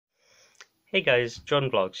Hey guys,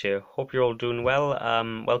 John Vlogs here. Hope you're all doing well.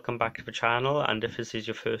 Welcome back to the channel, and if this is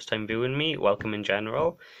your first time viewing me, welcome in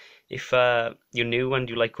general. If you're new and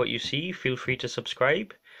you like what you see, feel free to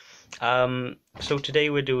subscribe. So today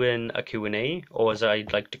we're doing a Q&A, or as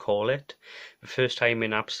I'd like to call it, the first time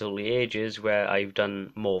in absolutely ages where I've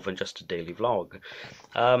done more than just a daily vlog.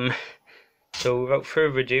 So without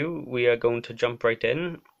further ado, we are going to jump right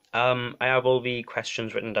in. I have all the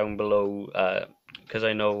questions written down below because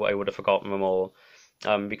I know I would have forgotten them all.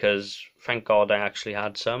 Because thank God I actually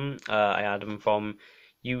had some. I had them from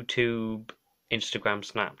YouTube, Instagram,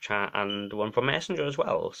 Snapchat, and one from Messenger as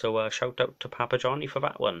well. So shout out to Papa Johnny for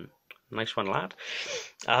that one. Nice one, lad.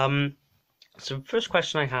 So the first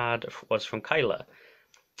question I had was from Kyla,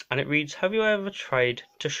 and it reads, "Have you ever tried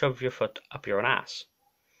to shove your foot up your own ass?"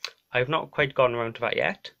 I've not quite gotten around to that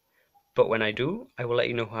yet, but when I do, I will let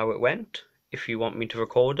you know how it went. If you want me to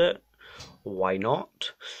record it, why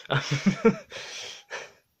not?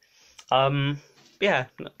 Yeah,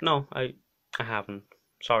 no, I haven't.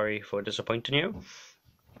 Sorry for disappointing you.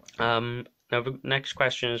 Now the next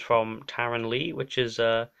question is from Taryn Lee, which is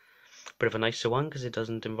a bit of a nicer one because it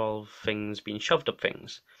doesn't involve things being shoved up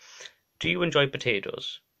things. Do you enjoy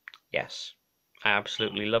potatoes? Yes. I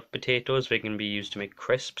absolutely love potatoes. They can be used to make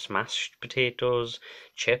crisps, mashed potatoes,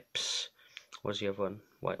 chips. What's the other one?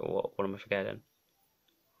 What am I forgetting?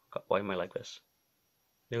 Why am I like this?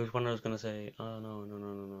 There was one I was going to say. Oh,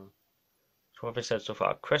 no. So what have I said so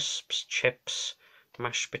far? Crisps, chips,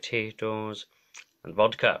 mashed potatoes, and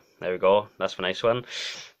vodka. There we go. That's a nice one.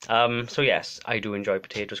 So yes, I do enjoy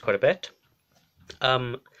potatoes quite a bit.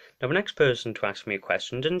 Now the next person to ask me a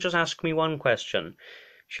question didn't just ask me one question.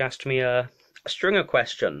 She asked me a string of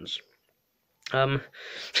questions. So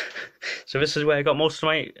this is where I got most of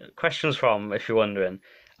my questions from, if you're wondering.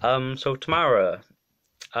 So Tamara,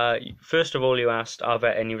 first of all, you asked, are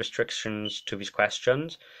there any restrictions to these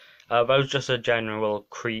questions? That was just a general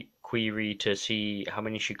query to see how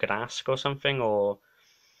many she could ask or something, or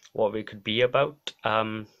what they could be about.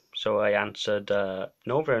 So I answered,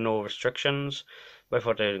 no, there are no restrictions, but I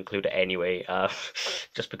thought I'd include it anyway,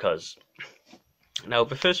 just because. Now,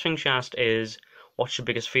 the first thing she asked is, what's your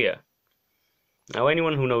biggest fear? Now,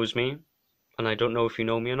 anyone who knows me, and I don't know if you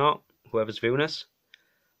know me or not, whoever's viewing this,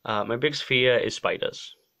 my biggest fear is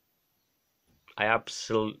spiders. Oh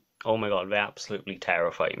my god, they absolutely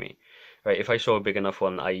terrify me. Right, if I saw a big enough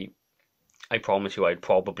one, I promise you I'd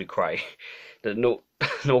probably cry. There's no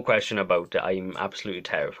question about it. I'm absolutely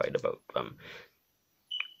terrified about them.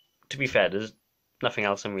 To be fair, there's nothing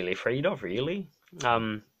else I'm really afraid of, really.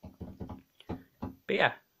 But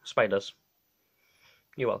yeah, spiders.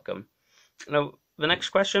 You're welcome. Now, the next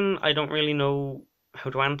question, I don't really know how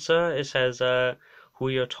to answer. It says, who are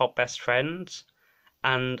your top best friends?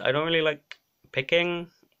 And I don't really like picking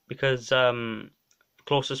because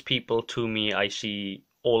closest people to me, I see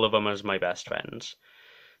all of them as my best friends.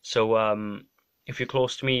 So if you're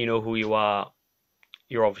close to me, you know who you are.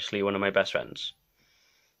 You're obviously one of my best friends.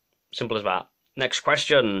 Simple as that. Next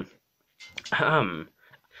question.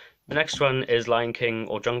 The next one is Lion King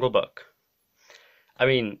or Jungle Book. I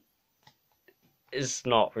mean, it's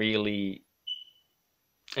not really,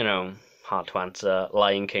 hard to answer.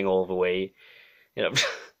 Lion King all the way.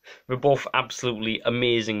 They're both absolutely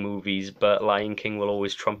amazing movies, but Lion King will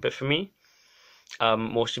always trump it for me.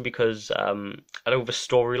 Mostly because I know the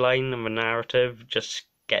storyline and the narrative just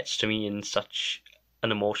gets to me in such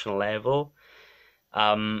an emotional level.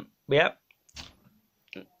 Yeah,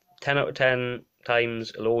 10 out of 10 times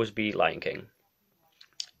it'll always be Lion King.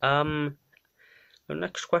 The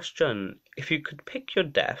next question: if you could pick your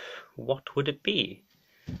death, what would it be?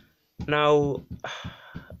 Now,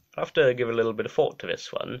 I'll have to give a little bit of thought to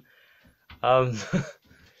this one. I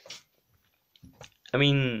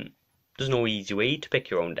mean, there's no easy way to pick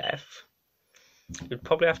your own death. It'd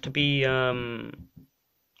probably have to be,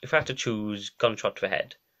 if I had to choose, gunshot to the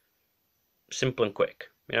head. Simple and quick,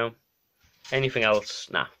 Anything else,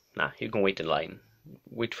 nah, you can wait in line.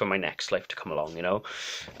 Wait for my next life to come along,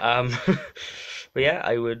 But yeah,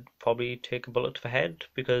 I would probably take a bullet to the head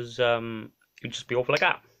because you'd just be awful like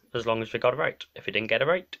that, as long as we got it right. If we didn't get it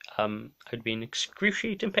right, I'd be in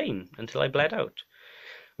excruciating pain until I bled out,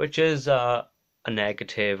 which is a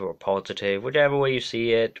negative or a positive, whichever way you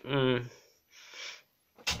see it. Now,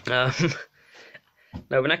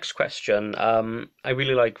 the next question, I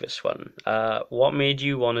really like this one. What made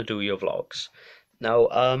you want to do your vlogs? Now,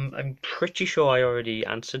 I'm pretty sure I already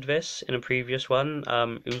answered this in a previous one.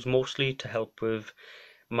 It was mostly to help with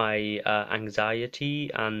my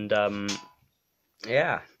anxiety, and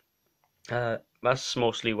yeah, that's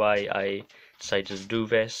mostly why I decided to do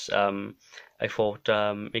this. I thought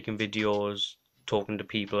making videos, talking to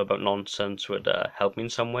people about nonsense would help me in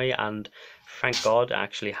some way, and thank God it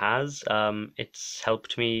actually has. It's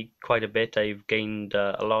helped me quite a bit. I've gained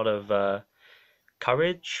a lot of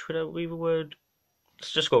courage, would be the word?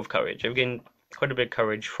 Let's just go with courage. I've gained quite a bit of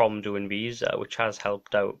courage from doing these, which has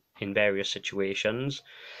helped out in various situations.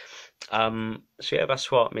 So yeah,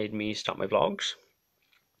 that's what made me start my vlogs.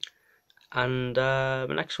 And the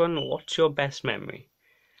next one, what's your best memory?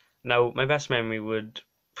 Now, my best memory would...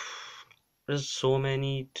 There's so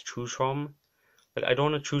many to choose from. Like, I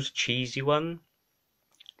don't want to choose a cheesy one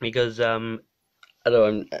because I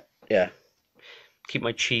don't. Yeah, keep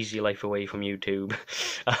my cheesy life away from YouTube.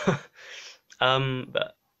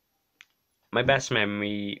 But my best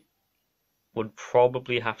memory would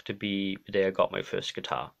probably have to be the day I got my first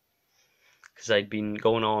guitar, because I'd been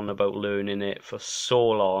going on about learning it for so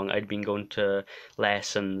long. I'd been going to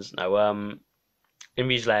lessons. Now, in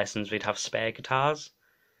these lessons, we'd have spare guitars,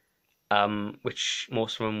 which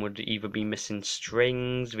most of them would either be missing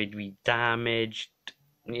strings, they'd be damaged.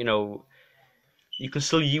 You know, you can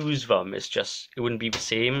still use them. It's just it wouldn't be the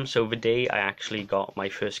same. So the day I actually got my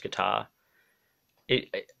first guitar,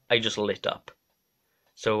 I just lit up.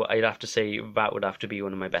 So I'd have to say that would have to be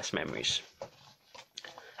one of my best memories.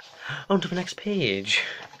 On to the next page.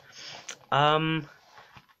 Blame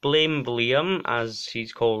Liam, as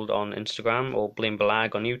he's called on Instagram, or Blame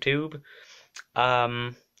Balag on YouTube.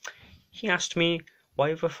 He asked me,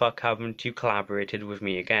 why the fuck haven't you collaborated with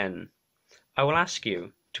me again? I will ask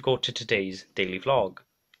you to go to today's daily vlog,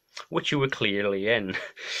 which you were clearly in.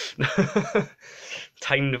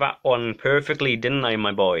 Timed that one perfectly, didn't I,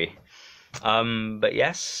 my boy? But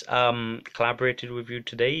yes, collaborated with you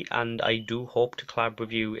today, and I do hope to collab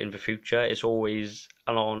with you in the future. It's always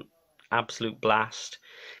an absolute blast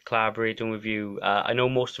collaborating with you. I know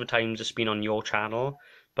most of the times it's been on your channel,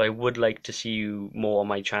 but I would like to see you more on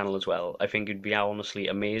my channel as well. I think it'd be honestly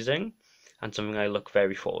amazing, and something I look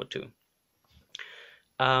very forward to.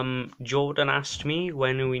 Jordan asked me,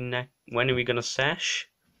 when are we gonna sesh?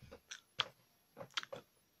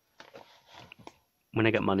 When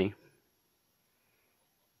I get money.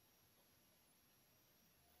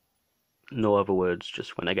 No other words,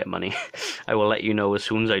 just when I get money. I will let you know as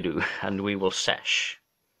soon as I do, and we will sesh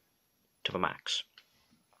to the max.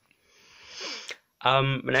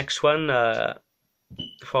 The next one,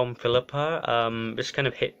 from Philippa, this kind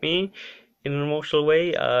of hit me in an emotional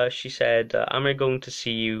way. She said, am I going to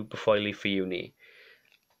see you before I leave for uni?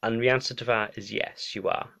 And the answer to that is yes, you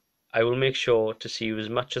are. I will make sure to see you as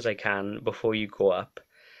much as I can before you go up,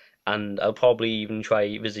 and I'll probably even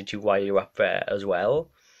try visit you while you're up there as well.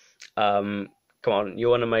 Come on,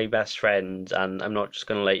 you're one of my best friends, and I'm not just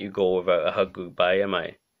going to let you go without a hug goodbye, am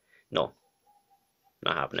I? No,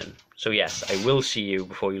 not happening. So yes, I will see you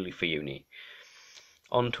before you leave for uni.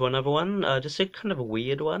 On to another one, this is kind of a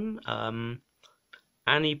weird one.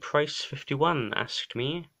 Annie Price 51 asked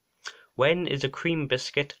me, when is a cream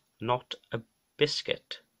biscuit not a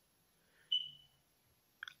biscuit?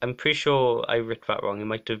 I'm pretty sure I wrote that wrong. It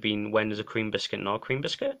might have been, when is a cream biscuit not a cream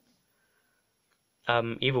biscuit?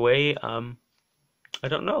 Either way, I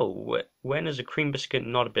don't know. When is a cream biscuit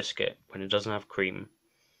not a biscuit? When it doesn't have cream?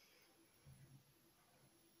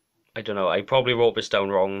 I don't know. I probably wrote this down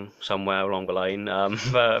wrong somewhere along the line.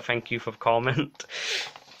 But thank you for the comment.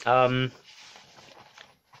 One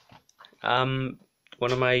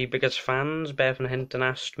of my biggest fans, Bevan Hinton,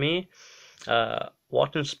 asked me,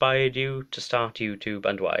 what inspired you to start YouTube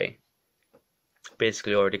and why?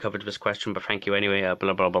 Basically already covered this question, but thank you anyway,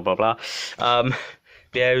 blah blah blah blah blah.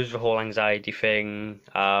 Yeah, it was the whole anxiety thing.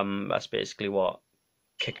 That's basically what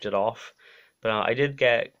kicked it off. But I did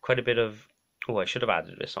get quite a bit of... Oh, I should have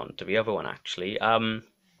added this on to the other one, actually.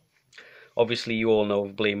 Obviously, you all know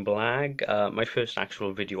of Blame Balag. My first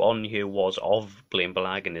actual video on here was of Blame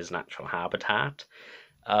Balag in his natural habitat.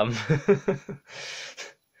 But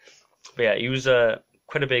yeah, he was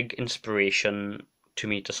quite a big inspiration to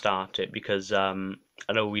me to start it, because I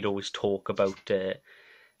know we'd always talk about it,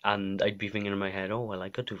 and I'd be thinking in my head, oh, well, I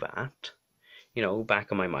could do that, you know,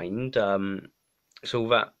 back in my mind.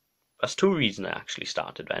 So that's two reasons I actually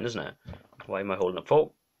started then, isn't it? Why am I holding up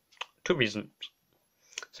for? Two reasons.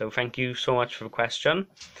 So thank you so much for the question.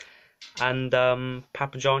 And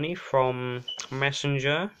Papa Johnny from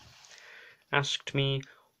Messenger asked me,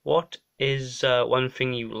 what is one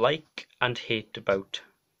thing you like and hate about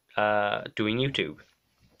doing YouTube?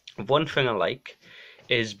 One thing I like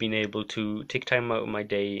is being able to take time out of my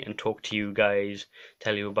day and talk to you guys,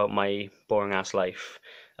 tell you about my boring ass life,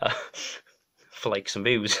 for like some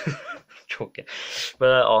views. Joking.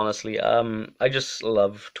 But honestly, I just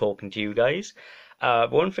love talking to you guys.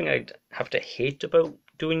 One thing I'd have to hate about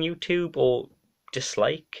doing YouTube or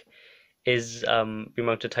dislike is the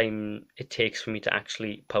amount of time it takes for me to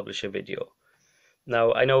actually publish a video.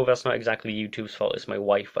 Now, I know that's not exactly YouTube's fault, it's my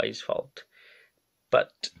Wi-Fi's fault.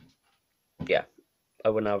 But, yeah, I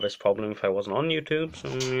wouldn't have this problem if I wasn't on YouTube, so,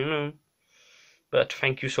 you know. But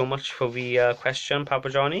thank you so much for the question, Papa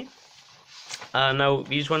Johnny. Now,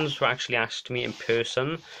 these ones were actually asked to me in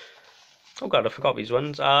person. Oh god, I forgot these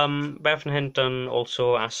ones. Bevan Hinton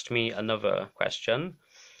also asked me another question.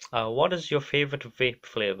 What is your favourite vape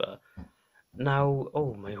flavour? Now,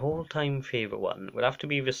 oh, my whole-time favourite one would have to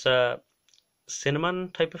be this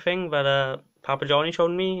cinnamon type of thing that Papa Johnny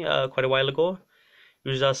showed me quite a while ago. It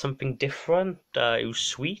was something different. It was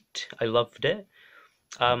sweet. I loved it.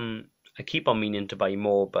 I keep on meaning to buy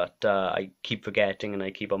more, but I keep forgetting and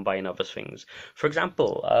I keep on buying other things. For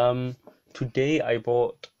example, today I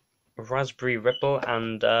bought Raspberry Ripple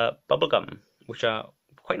and bubblegum, which are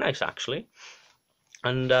quite nice actually.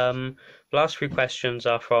 And the last few questions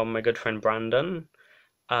are from my good friend Brandon.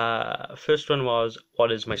 First one was,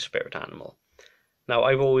 what is my spirit animal? Now,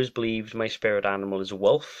 I've always believed my spirit animal is a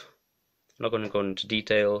wolf. I'm not going to go into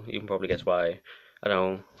detail. You can probably guess why. I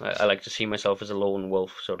don't know. I like to see myself as a lone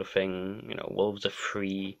wolf sort of thing. You know, wolves are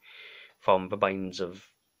free from the binds of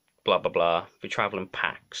blah blah blah. They travel in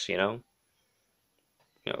packs, you know.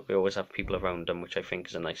 You know, they always have people around them, which I think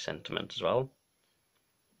is a nice sentiment as well.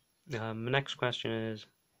 The next question is...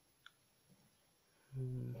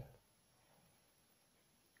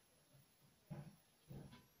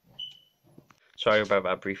 Sorry about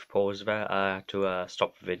that brief pause there. I had to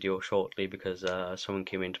stop the video shortly because someone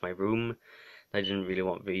came into my room. I didn't really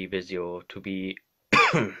want the video to be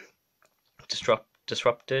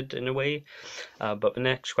disrupted in a way. But the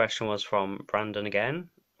next question was from Brandon again.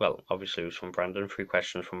 Well, obviously it was from Brandon. 3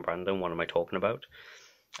 questions from Brandon. What am I talking about?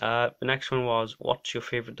 The next one was, what's your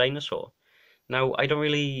favourite dinosaur? Now, I don't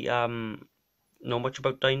really know much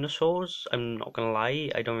about dinosaurs. I'm not going to lie.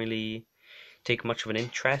 I don't really take much of an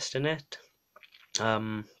interest in it.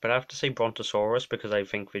 But I have to say Brontosaurus because I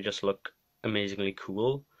think they just look amazingly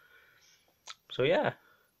cool. So yeah,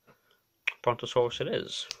 Brontosaurus it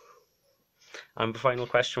is. And the final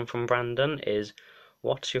question from Brandon is,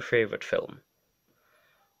 what's your favourite film?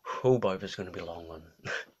 Oh boy, this is going to be a long one.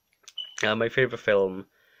 My favourite film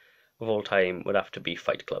of all time would have to be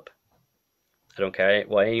Fight Club. I don't care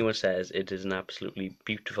what anyone says, it is an absolutely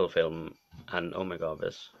beautiful film. And oh my god,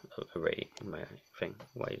 there's a ray in my thing.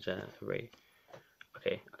 Why is there a ray?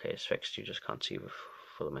 Okay, it's fixed. You just can't see the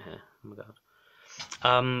full of my hair. Oh my god.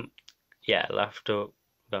 Yeah, I'll have to.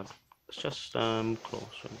 Well, let's just closer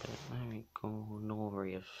a bit. There we go. No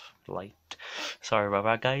ray of light. Sorry about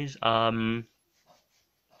that, guys.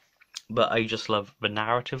 But I just love the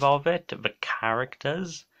narrative of it, the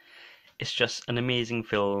characters. It's just an amazing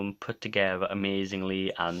film put together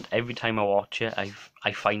amazingly, and every time I watch it,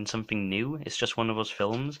 I find something new. It's just one of those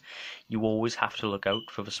films you always have to look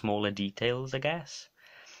out for the smaller details, I guess.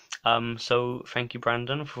 So thank you,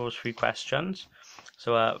 Brandon, for those 3 questions.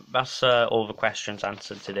 So that's all the questions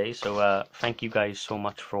answered today. So thank you guys so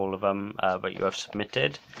much for all of them that you have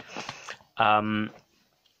submitted.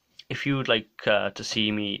 If you would like to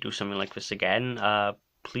see me do something like this again,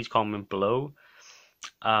 please comment below.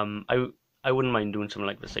 I wouldn't mind doing something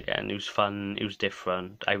like this again. It was fun. It was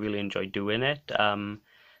different. I really enjoyed doing it.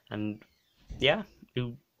 And yeah,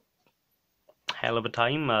 it hell of a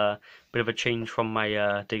time. Bit of a change from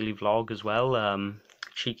my daily vlog as well.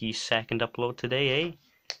 Cheeky second upload today, eh?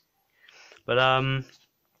 But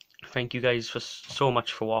thank you guys so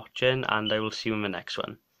much for watching, and I will see you in the next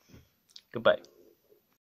one. Goodbye.